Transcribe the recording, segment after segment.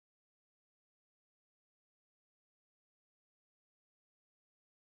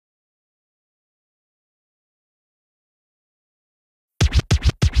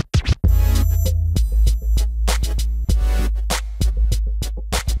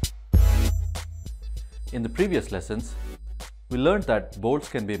In the previous lessons, we learned that bolts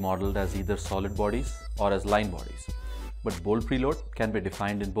can be modeled as either solid bodies or as line bodies, but bolt preload can be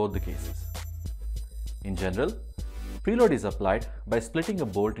defined in both the cases. In general, preload is applied by splitting a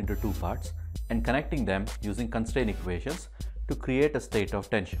bolt into two parts and connecting them using constraint equations to create a state of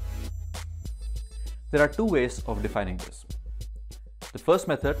tension. There are two ways of defining this. The first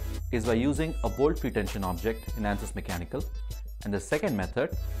method is by using a bolt pretension object in Ansys Mechanical, and the second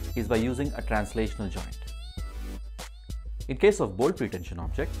method is by using a translational joint. In case of bolt pretension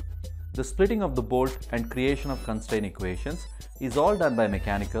object, the splitting of the bolt and creation of constraint equations is all done by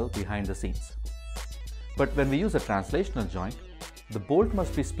mechanical behind the scenes. But when we use a translational joint, the bolt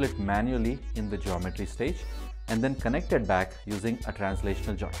must be split manually in the geometry stage and then connected back using a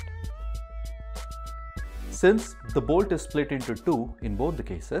translational joint. Since the bolt is split into two in both the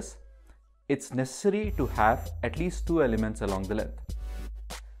cases, it's necessary to have at least two elements along the length.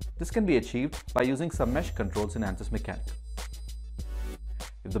 This can be achieved by using some mesh controls in Ansys Mechanical.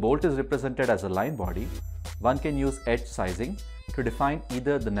 If the bolt is represented as a line body, one can use edge sizing to define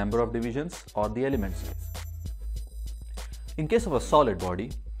either the number of divisions or the element size. In case of a solid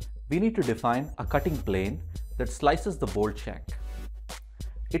body, we need to define a cutting plane that slices the bolt shank.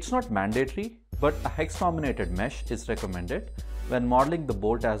 It's not mandatory, but a hex-nominated mesh is recommended when modeling the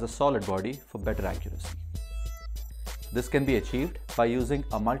bolt as a solid body for better accuracy. This can be achieved by using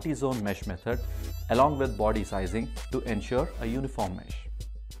a multi-zone mesh method along with body sizing to ensure a uniform mesh.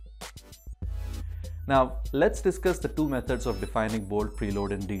 Now, let's discuss the two methods of defining bolt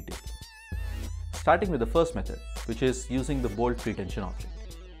preload in detail. Starting with the first method, which is using the bolt pretension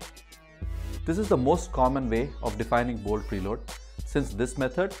object. This is the most common way of defining bolt preload, since this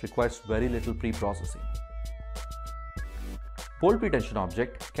method requires very little pre-processing. Bolt pretension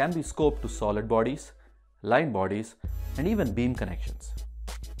object can be scoped to solid bodies, line bodies, and even beam connections.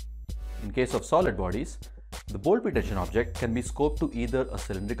 In case of solid bodies, the bolt pretension object can be scoped to either a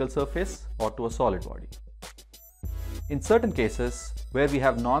cylindrical surface or to a solid body. In certain cases, where we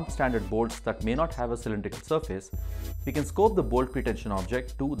have non-standard bolts that may not have a cylindrical surface, we can scope the bolt pretension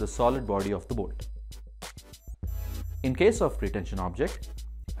object to the solid body of the bolt. In case of pretension object,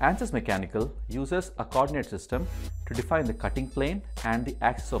 Ansys Mechanical uses a coordinate system to define the cutting plane and the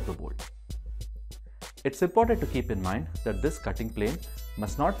axis of the bolt. It's important to keep in mind that this cutting plane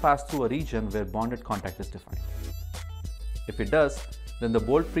must not pass through a region where bonded contact is defined. If it does, then the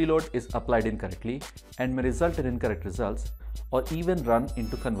bolt preload is applied incorrectly and may result in incorrect results or even run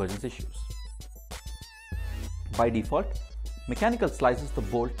into convergence issues. By default, mechanical slices the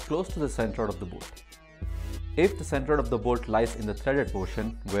bolt close to the centroid of the bolt. If the centroid of the bolt lies in the threaded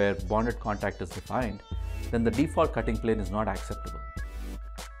portion where bonded contact is defined, then the default cutting plane is not acceptable.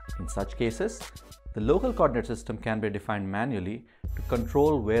 In such cases, the local coordinate system can be defined manually to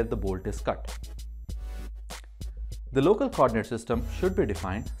control where the bolt is cut. The local coordinate system should be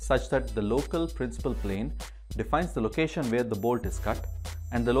defined such that the local principal plane defines the location where the bolt is cut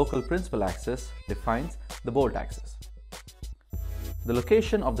and the local principal axis defines the bolt axis. The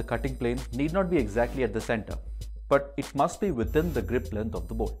location of the cutting plane need not be exactly at the center, but it must be within the grip length of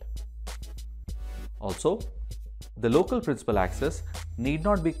the bolt. Also, the local principal axis need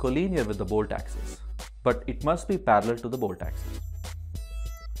not be collinear with the bolt axis, but it must be parallel to the bolt axis.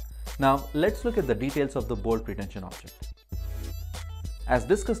 Now, let's look at the details of the bolt pretension object. As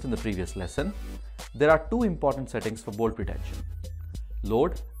discussed in the previous lesson, there are two important settings for bolt pretension: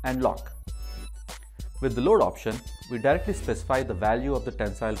 load and lock. With the load option, we directly specify the value of the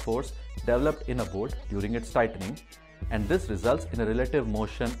tensile force developed in a bolt during its tightening, and this results in a relative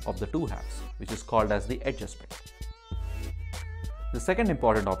motion of the two halves, which is called as the adjustment. The second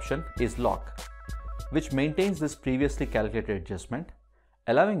important option is lock, which maintains this previously calculated adjustment,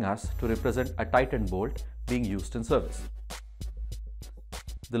 allowing us to represent a tightened bolt being used in service.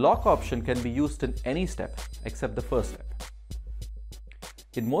 The lock option can be used in any step except the first step.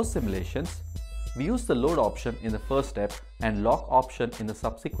 In most simulations, we use the load option in the first step and lock option in the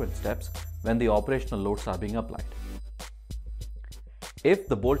subsequent steps when the operational loads are being applied. If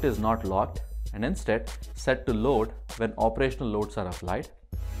the bolt is not locked and instead set to load when operational loads are applied,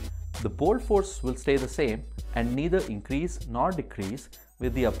 the bolt force will stay the same and neither increase nor decrease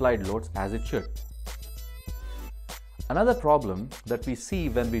with the applied loads as it should. Another problem that we see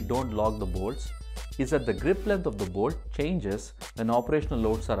when we don't lock the bolts is that the grip length of the bolt changes when operational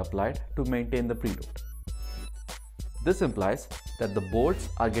loads are applied to maintain the preload. This implies that the bolts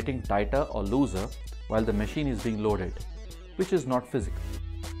are getting tighter or looser while the machine is being loaded, which is not physical.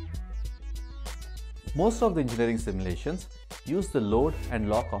 Most of the engineering simulations use the load and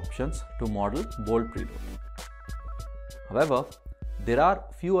lock options to model bolt preload. However, There are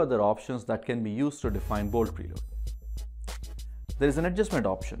few other options that can be used to define bolt preload. There is an adjustment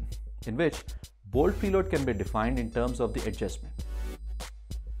option in which bolt preload can be defined in terms of the adjustment.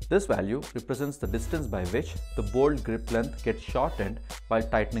 This value represents the distance by which the bolt grip length gets shortened while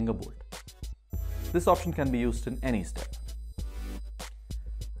tightening a bolt. This option can be used in any step.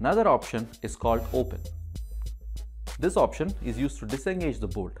 Another option is called open. This option is used to disengage the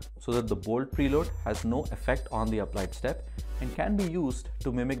bolt so that the bolt preload has no effect on the applied step and can be used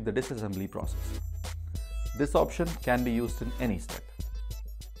to mimic the disassembly process. This option can be used in any step.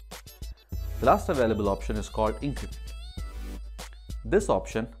 The last available option is called increment. This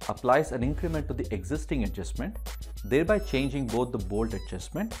option applies an increment to the existing adjustment, thereby changing both the bolt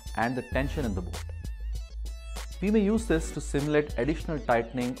adjustment and the tension in the bolt. We may use this to simulate additional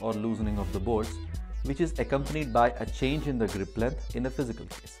tightening or loosening of the bolts, which is accompanied by a change in the grip length in a physical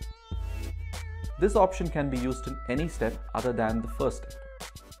case. This option can be used in any step other than the first step.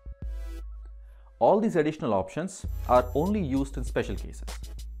 All these additional options are only used in special cases.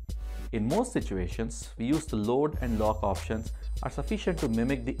 In most situations, we use the load and lock options are sufficient to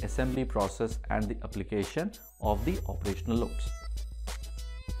mimic the assembly process and the application of the operational loads.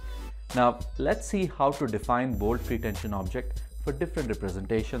 Now, let's see how to define bolt pretension object for different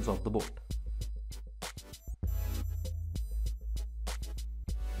representations of the bolt.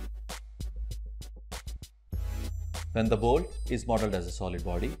 When the bolt is modeled as a solid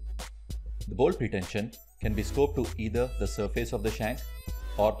body, the bolt pretension can be scoped to either the surface of the shank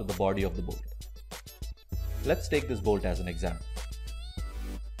or to the body of the bolt. Let's take this bolt as an example.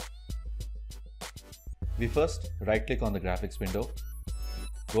 We first right-click on the graphics window,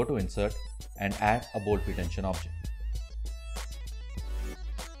 go to Insert and add a bolt pretension object.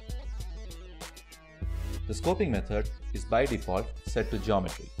 The scoping method is by default set to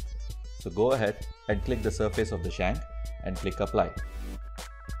geometry. So go ahead and click the surface of the shank and click Apply.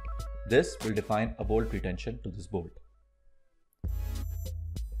 This will define a bolt pretension to this bolt.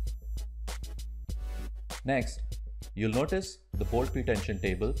 Next, you'll notice the bolt pretension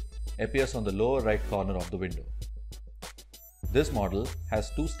table appears on the lower right corner of the window. This model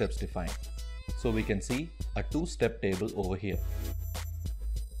has two steps defined, so we can see a two-step table over here.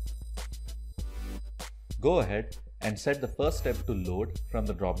 Go ahead and set the first step to load from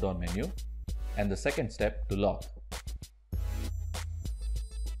the drop-down menu and the second step to lock.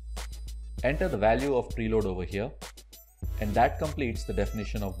 Enter the value of preload over here, and that completes the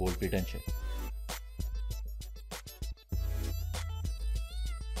definition of bolt pretension.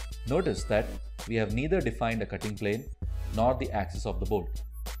 Notice that we have neither defined a cutting plane nor the axis of the bolt.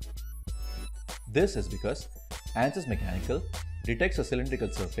 This is because Ansys Mechanical detects a cylindrical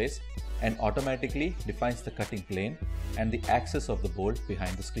surface and automatically defines the cutting plane and the axis of the bolt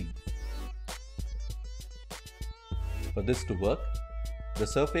behind the screen. For this to work, the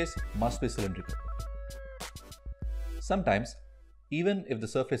surface must be cylindrical. Sometimes, even if the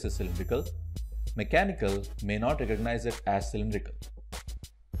surface is cylindrical, Mechanical may not recognize it as cylindrical.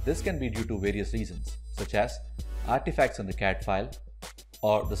 This can be due to various reasons, such as artifacts in the CAD file,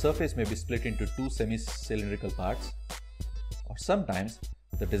 or the surface may be split into two semi-cylindrical parts, or sometimes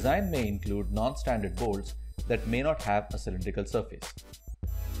the design may include non-standard bolts that may not have a cylindrical surface.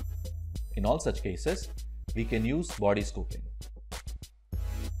 In all such cases, we can use body scoping.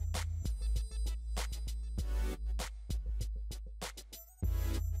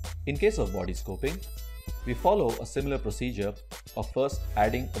 In case of body scoping, we follow a similar procedure of first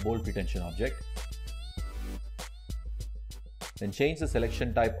adding a bolt pretension object, then change the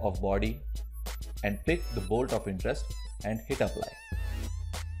selection type of body and pick the bolt of interest and hit Apply.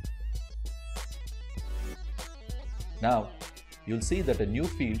 Now, you'll see that a new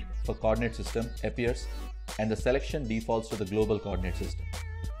field for coordinate system appears and the selection defaults to the global coordinate system.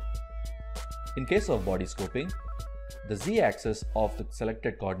 In case of body scoping, the z-axis of the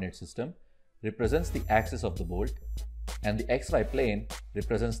selected coordinate system represents the axis of the bolt and the xy plane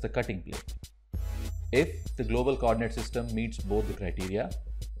represents the cutting plane. If the global coordinate system meets both the criteria,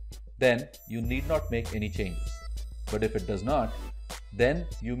 then you need not make any changes. But if it does not, then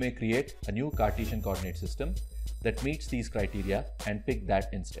you may create a new Cartesian coordinate system that meets these criteria and pick that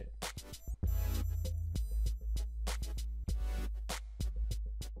instead.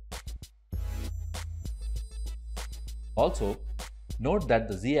 Also, note that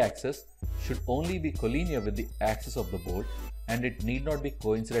the z-axis should only be collinear with the axis of the bolt and it need not be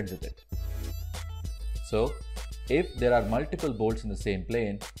coincident with it. So, if there are multiple bolts in the same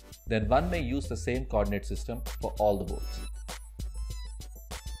plane, then one may use the same coordinate system for all the bolts.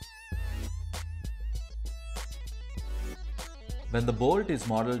 When the bolt is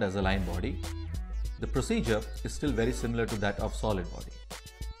modeled as a line body, The procedure is still very similar to that of solid body.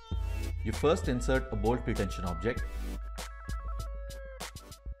 You first insert a bolt pretension object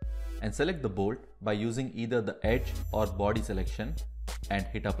and select the bolt by using either the edge or body selection and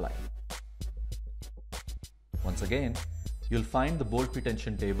hit apply. Once again, you'll find the bolt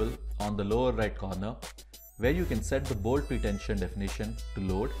pretension table on the lower right corner where you can set the bolt pretension definition to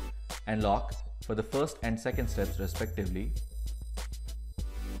load and lock for the first and second steps respectively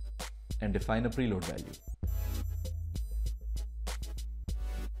and define a preload value.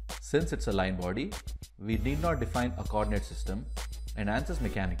 Since it's a line body, we need not define a coordinate system, and Ansys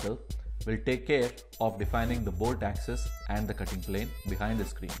Mechanical will take care of defining the bolt axis and the cutting plane behind the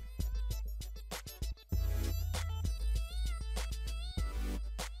screen.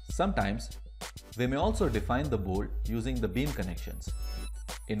 Sometimes, we may also define the bolt using the beam connections,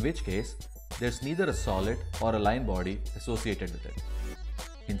 in which case, there's neither a solid or a line body associated with it.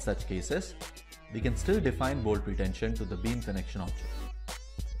 In such cases, we can still define bolt pretension to the beam connection object.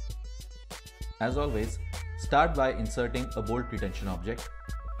 As always, start by inserting a bolt pretension object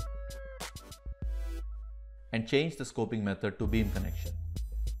and change the scoping method to beam connection.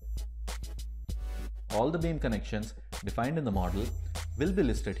 All the beam connections defined in the model will be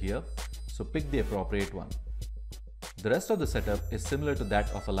listed here, so pick the appropriate one. The rest of the setup is similar to that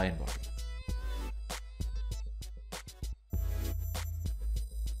of a line body.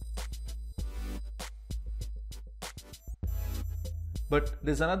 But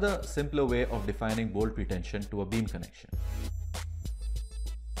there's another simpler way of defining bolt pretension to a beam connection.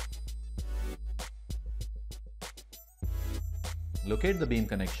 Locate the beam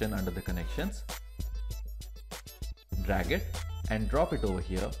connection under the connections, drag it and drop it over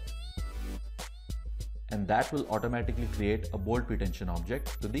here, and that will automatically create a bolt pretension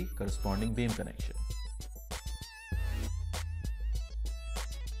object to the corresponding beam connection.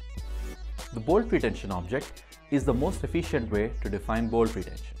 The bolt pretension object is the most efficient way to define bolt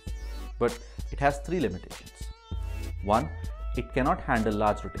pretension, but it has three limitations. One, it cannot handle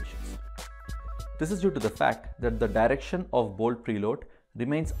large rotations. This is due to the fact that the direction of bolt preload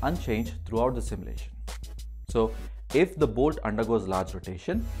remains unchanged throughout the simulation. So, if the bolt undergoes large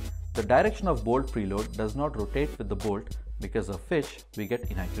rotation, the direction of bolt preload does not rotate with the bolt, because of which we get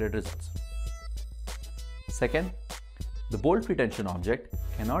inaccurate results. Second, the bolt pretension object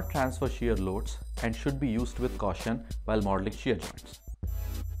cannot transfer shear loads and should be used with caution while modeling shear joints.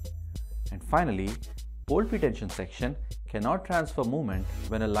 And finally, bolt pretension section cannot transfer moment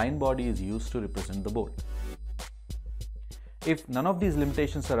when a line body is used to represent the bolt. If none of these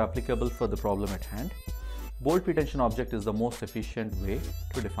limitations are applicable for the problem at hand, bolt pretension object is the most efficient way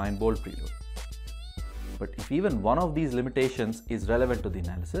to define bolt preload. But if even one of these limitations is relevant to the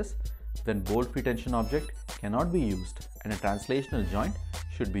analysis, then bolt pretension object cannot be used and a translational joint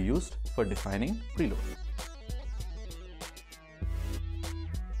should be used for defining preload.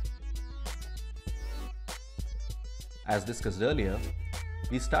 As discussed earlier,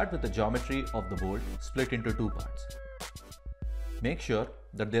 we start with the geometry of the bolt split into two parts. Make sure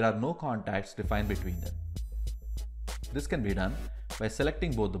that there are no contacts defined between them. This can be done by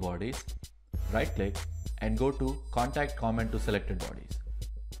selecting both the bodies, right-click and go to Contact Comment to Selected Bodies.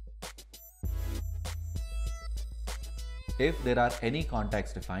 If there are any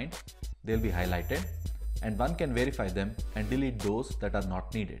contacts defined, they'll be highlighted and one can verify them and delete those that are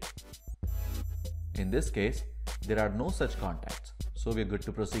not needed. In this case, there are no such contacts, so we're good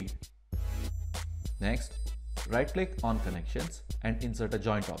to proceed. Next, right-click on Connections and insert a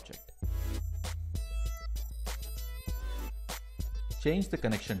joint object. Change the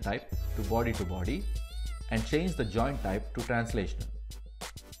connection type to body and change the joint type to translational.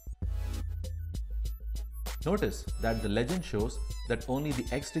 Notice that the legend shows that only the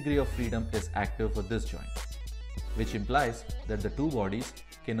x degree of freedom is active for this joint, which implies that the two bodies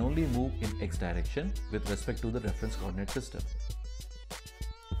can only move in x direction with respect to the reference coordinate system.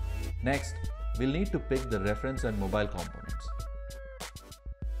 Next, we'll need to pick the reference and mobile components.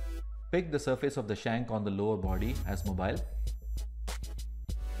 Pick the surface of the shank on the lower body as mobile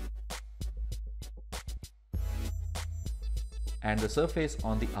and the surface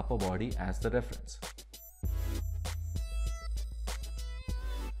on the upper body as the reference.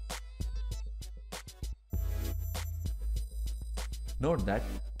 Note that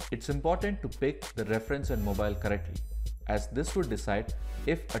it's important to pick the reference and mobile correctly, as this would decide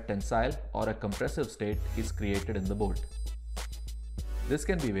if a tensile or a compressive state is created in the bolt. This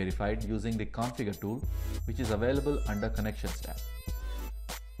can be verified using the Configure tool, which is available under Connections tab.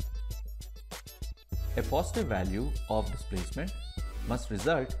 A positive value of displacement must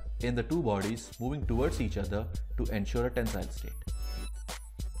result in the two bodies moving towards each other to ensure a tensile state.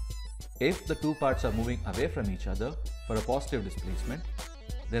 If the two parts are moving away from each other for a positive displacement,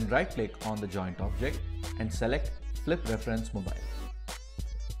 then right-click on the joint object and select Flip Reference Mobile.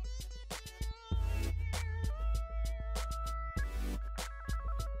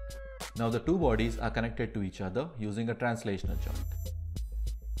 Now the two bodies are connected to each other using a translational joint.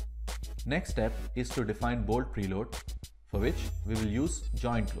 Next step is to define bolt preload, for which we will use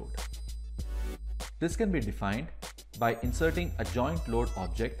joint load. This can be defined by inserting a joint load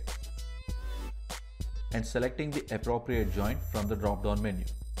object and selecting the appropriate joint from the drop-down menu.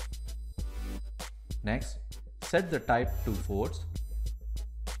 Next, set the type to force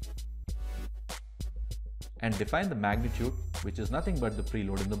and define the magnitude, which is nothing but the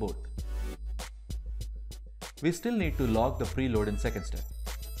preload in the bolt. We still need to log the preload in second step.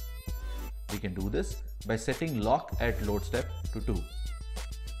 We can do this by setting lock at load step to 2.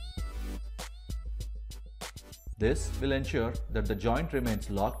 This will ensure that the joint remains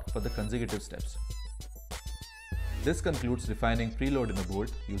locked for the consecutive steps. This concludes defining preload in a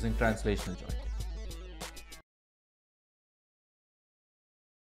bolt using translational joint.